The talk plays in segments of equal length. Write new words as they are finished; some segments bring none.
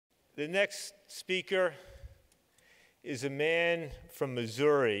The next speaker is a man from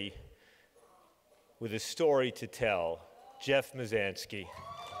Missouri with a story to tell, Jeff Mizanskey.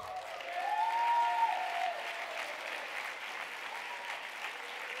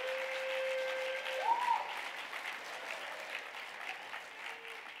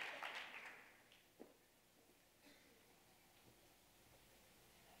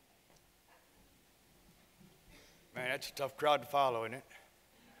 Man, that's a tough crowd to follow, isn't it?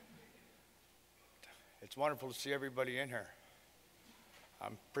 It's wonderful to see everybody in here.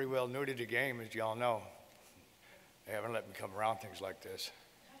 I'm pretty well new to the game, as you all know. They haven't let me come around things like this.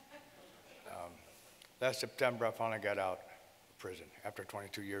 Last September, I finally got out of prison after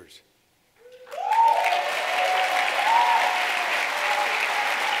 22 years.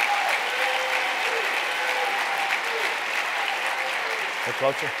 Get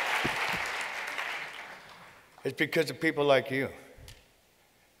closer. It's because of people like you.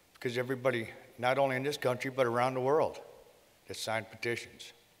 Because everybody, not only in this country, but around the world, that signed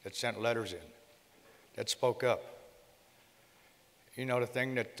petitions, that sent letters in, that spoke up. You know the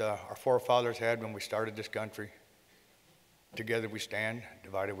thing that our forefathers had when we started this country? Together we stand,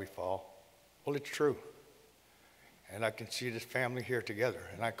 divided we fall. Well, it's true. And I can see this family here together,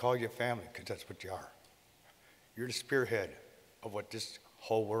 and I call you family because that's what you are. You're the spearhead of what this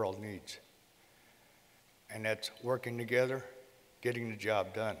whole world needs. And that's working together, getting the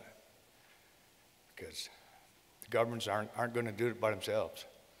job done. Because the governments aren't going to do it by themselves.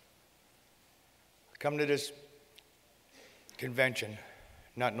 Come to this convention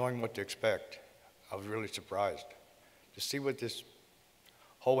not knowing what to expect. I was really surprised to see what this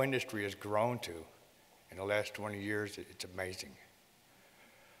whole industry has grown to in the last 20 years. It's amazing.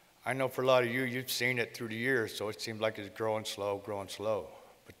 I know for a lot of you, you've seen it through the years, so it seems like it's growing slow.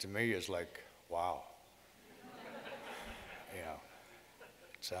 But to me, it's like, wow. You know,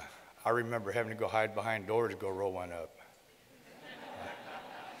 it's I remember having to go hide behind doors to go roll one up.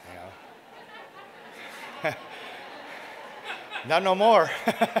 You know. Not no more.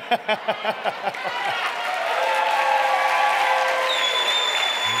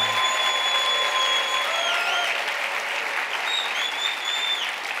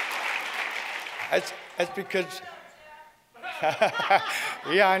 That's because,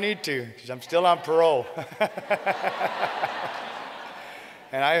 yeah, I need to, because I'm still on parole.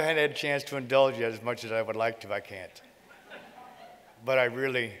 And I haven't had a chance to indulge yet as much as I would like to. I can't. But I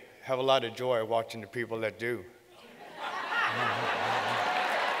really have a lot of joy watching the people that do.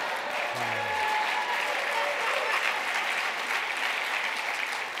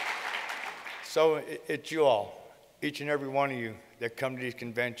 So it's you all, each and every one of you that come to these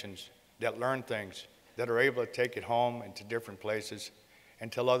conventions, that learn things, that are able to take it home into different places and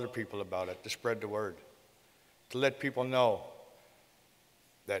tell other people about it, to spread the word, to let people know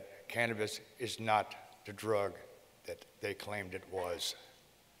that cannabis is not the drug that they claimed it was.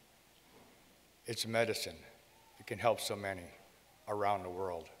 It's medicine. It can help so many around the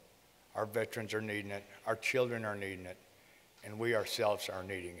world. Our veterans are needing it, our children are needing it, and we ourselves are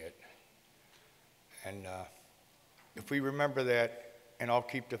needing it. And if we remember that and all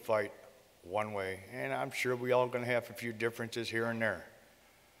keep the fight one way, and I'm sure we all going to have a few differences here and there,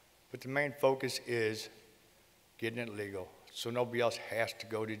 but the main focus is getting it legal so nobody else has to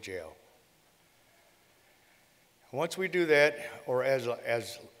go to jail. Once we do that, or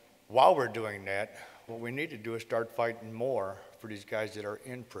while we're doing that, what we need to do is start fighting more for these guys that are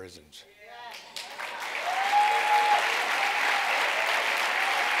in prisons.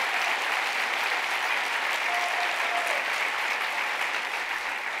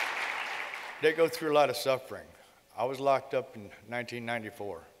 They go through a lot of suffering. I was locked up in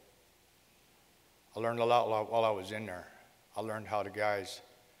 1994. I learned a lot while I was in there. I learned how the guys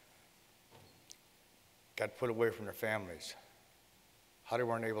got put away from their families, how they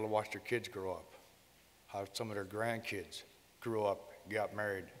weren't able to watch their kids grow up, how some of their grandkids grew up, got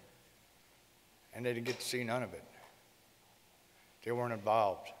married, and they didn't get to see none of it. They weren't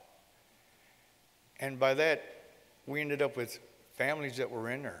involved. And by that, we ended up with families that were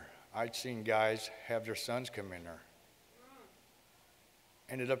in there. I'd seen guys have their sons come in there.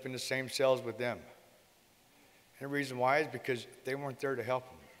 Ended up in the same cells with them. And the reason why is because they weren't there to help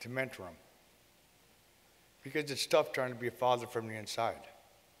them, to mentor them. Because it's tough trying to be a father from the inside.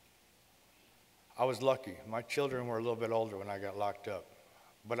 I was lucky. My children were a little bit older when I got locked up,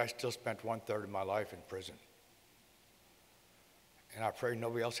 but I still spent 1/3 of my life in prison. And I pray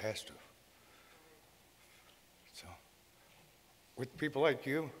nobody else has to. So, with people like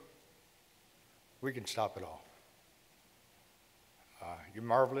you, we can stop it all. You're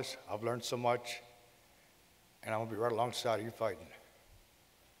marvelous. I've learned so much, and I'm going to be right alongside of you fighting.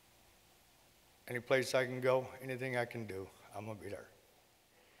 Any place I can go, anything I can do, I'm going to be there.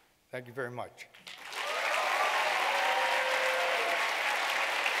 Thank you very much.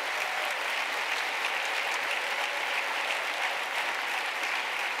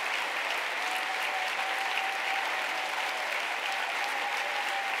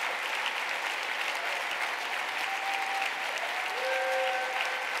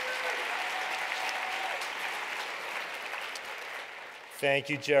 Thank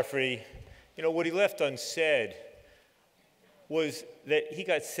you, Jeffrey. You know, what he left unsaid was that he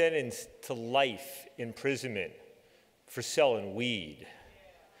got sentenced to life imprisonment for selling weed,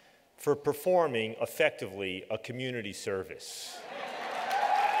 for performing effectively a community service.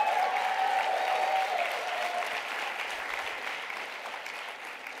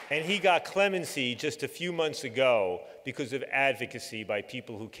 And he got clemency just a few months ago because of advocacy by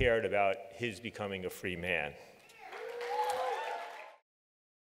people who cared about his becoming a free man.